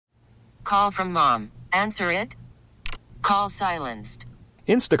Call from mom. Answer it. Call silenced.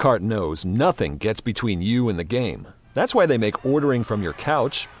 Instacart knows nothing gets between you and the game. That's why they make ordering from your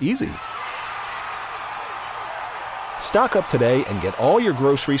couch easy. Stock up today and get all your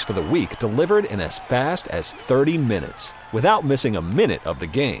groceries for the week delivered in as fast as 30 minutes without missing a minute of the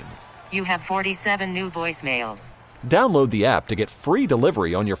game. You have 47 new voicemails. Download the app to get free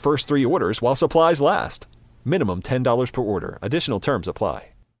delivery on your first 3 orders while supplies last. Minimum $10 per order. Additional terms apply.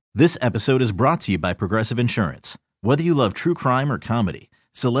 This episode is brought to you by Progressive Insurance. Whether you love true crime or comedy,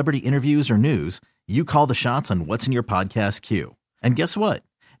 celebrity interviews or news, you call the shots on what's in your podcast queue. And guess what?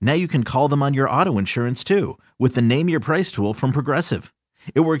 Now you can call them on your auto insurance too with the Name Your Price tool from Progressive.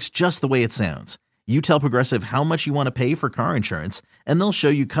 It works just the way it sounds. You tell Progressive how much you want to pay for car insurance, and they'll show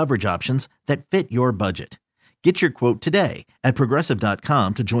you coverage options that fit your budget. Get your quote today at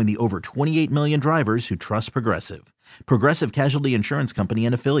Progressive.com to join the over 28 million drivers who trust Progressive. Progressive Casualty Insurance Company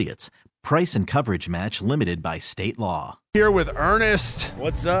and Affiliates. Price and coverage match limited by state law. Here with ERNEST.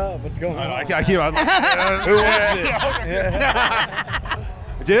 What's up? What's going on? Who was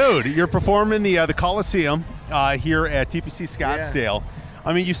it? Dude, you're performing the Coliseum here at TPC Scottsdale. Yeah.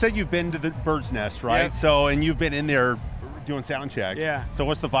 I mean, you said you've been to the Bird's Nest, right? Yep. So, and you've been in there doing sound check. Yeah. So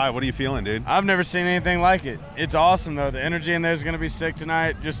what's the vibe? What are you feeling, dude? I've never seen anything like it. It's awesome, though. The energy in there is going to be sick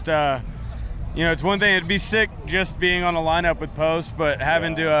tonight. Just, it's one thing. It'd be sick just being on a lineup with Post, but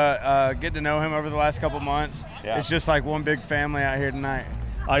having to get to know him over the last couple months, it's just like one big family out here tonight.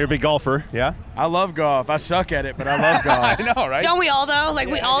 You're a big golfer, yeah? I love golf. I suck at it, but I love golf. I know, right? Don't we all, though? Like,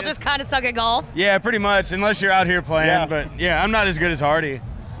 we all just kind of suck at golf? Yeah, pretty much, unless you're out here playing. Yeah. But, yeah, I'm not as good as Hardy.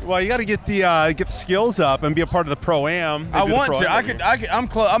 Well, you got to get the skills up and be a part of the Pro-Am. I want to. I'm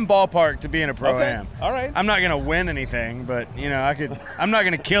ballpark to be in a Pro-Am. Okay. All right. I'm not gonna win anything, but I'm not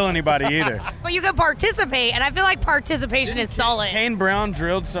gonna kill anybody either. But you can participate, and I feel like participation is solid. Kane Brown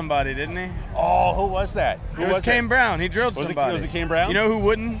drilled somebody, didn't he? Oh, who was that? It was Kane Brown. He drilled somebody. Was it Kane Brown? You know who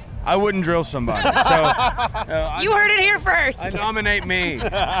wouldn't? I wouldn't drill somebody. So you heard it here first. I nominate me.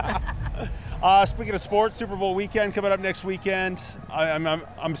 Speaking of sports, Super Bowl weekend coming up next weekend. I'm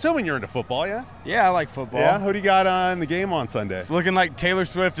assuming you're into football, yeah? Yeah, I like football. Yeah, who do you got on the game on Sunday? It's looking like Taylor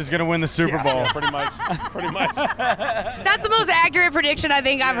Swift is going to win the Super Bowl. Yeah, pretty much. That's the most accurate prediction I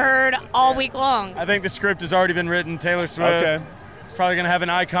think I've heard all week long. I think the script has already been written. Taylor Swift. Okay. It's probably going to have an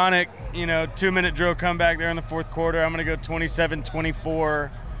iconic, 2-minute drill comeback there in the fourth quarter. I'm going to go 27-24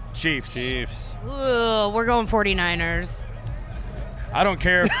 Chiefs. Ooh, we're going 49ers. I don't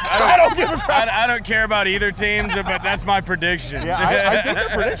care. I don't care about either teams, but that's my prediction. Yeah, I think the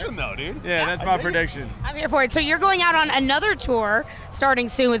prediction though, dude. Yeah, that's my prediction. I'm here for it. So you're going out on another tour starting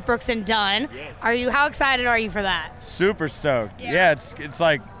soon with Brooks and Dunn. Yes. How excited are you for that? Super stoked. Yeah, it's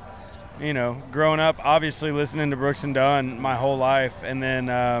like, growing up, obviously listening to Brooks and Dunn my whole life, and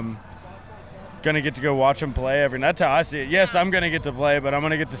then going to get to go watch them play that's how I see it. Yes, I'm going to get to play, but I'm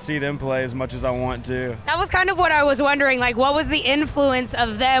going to get to see them play as much as I want to. That was kind of what I was wondering, what was the influence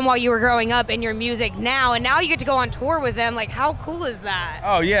of them while you were growing up in your music now, and now you get to go on tour with them, how cool is that?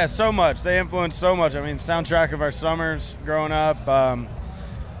 Oh yeah, so much. They influence so much. I mean, soundtrack of our summers growing up.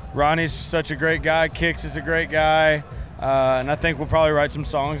 Ronnie's such a great guy. Kix is a great guy. And I think we'll probably write some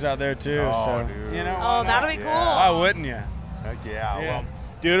songs out there too. Dude. That'll be cool. Why wouldn't you? Heck yeah. Well,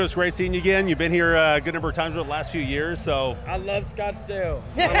 dude, it was great seeing you again. You've been here a good number of times over the last few years, so. I love Scottsdale.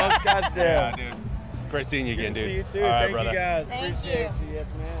 Yeah, dude. Great seeing you again, dude. Good to see you, too. All right, Thank brother. you, guys. Thank Appreciate you.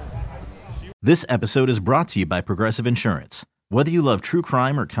 Yes, ma'am. This episode is brought to you by Progressive Insurance. Whether you love true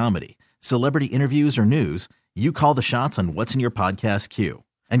crime or comedy, celebrity interviews or news, you call the shots on what's in your podcast queue.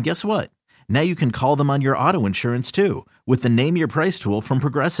 And guess what? Now you can call them on your auto insurance too with the Name Your Price tool from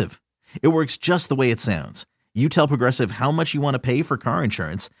Progressive. It works just the way it sounds. You tell Progressive how much you want to pay for car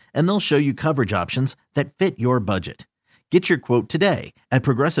insurance, and they'll show you coverage options that fit your budget. Get your quote today at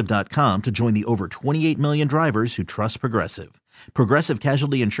Progressive.com to join the over 28 million drivers who trust Progressive. Progressive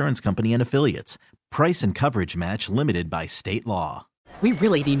Casualty Insurance Company and Affiliates. Price and coverage match limited by state law. We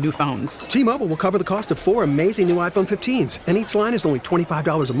really need new phones. T-Mobile will cover the cost of 4 amazing new iPhone 15s, and each line is only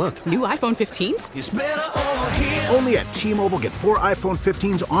 $25 a month. New iPhone 15s? It's better over here. Only at T-Mobile, get 4 iPhone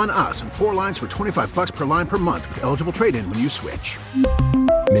 15s on us and 4 lines for $25 per line per month with eligible trade-in when you switch.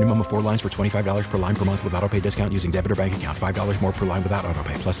 Minimum of 4 lines for $25 per line per month with autopay discount using debit or bank account. $5 more per line without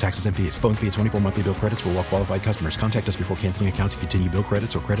autopay, plus taxes and fees. Phone fee at 24 monthly bill credits for well-qualified customers. Contact us before canceling account to continue bill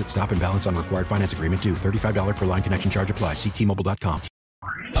credits or credit stop and balance on required finance agreement due. $35 per line connection charge applies. See T-Mobile.com.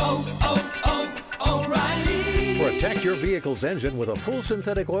 O'Reilly. Protect your vehicle's engine with a full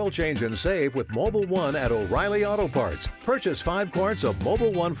synthetic oil change and save with Mobile One at O'Reilly Auto Parts. Purchase 5 quarts of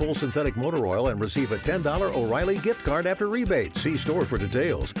Mobile One full synthetic motor oil and receive a $10 O'Reilly gift card after rebate. See store for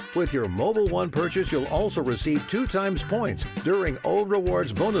details. With your Mobile One purchase, you'll also receive 2 times points during O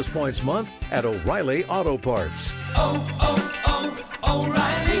Rewards Bonus Points Month at O'Reilly Auto Parts.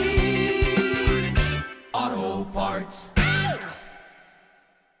 O'Reilly Auto Parts.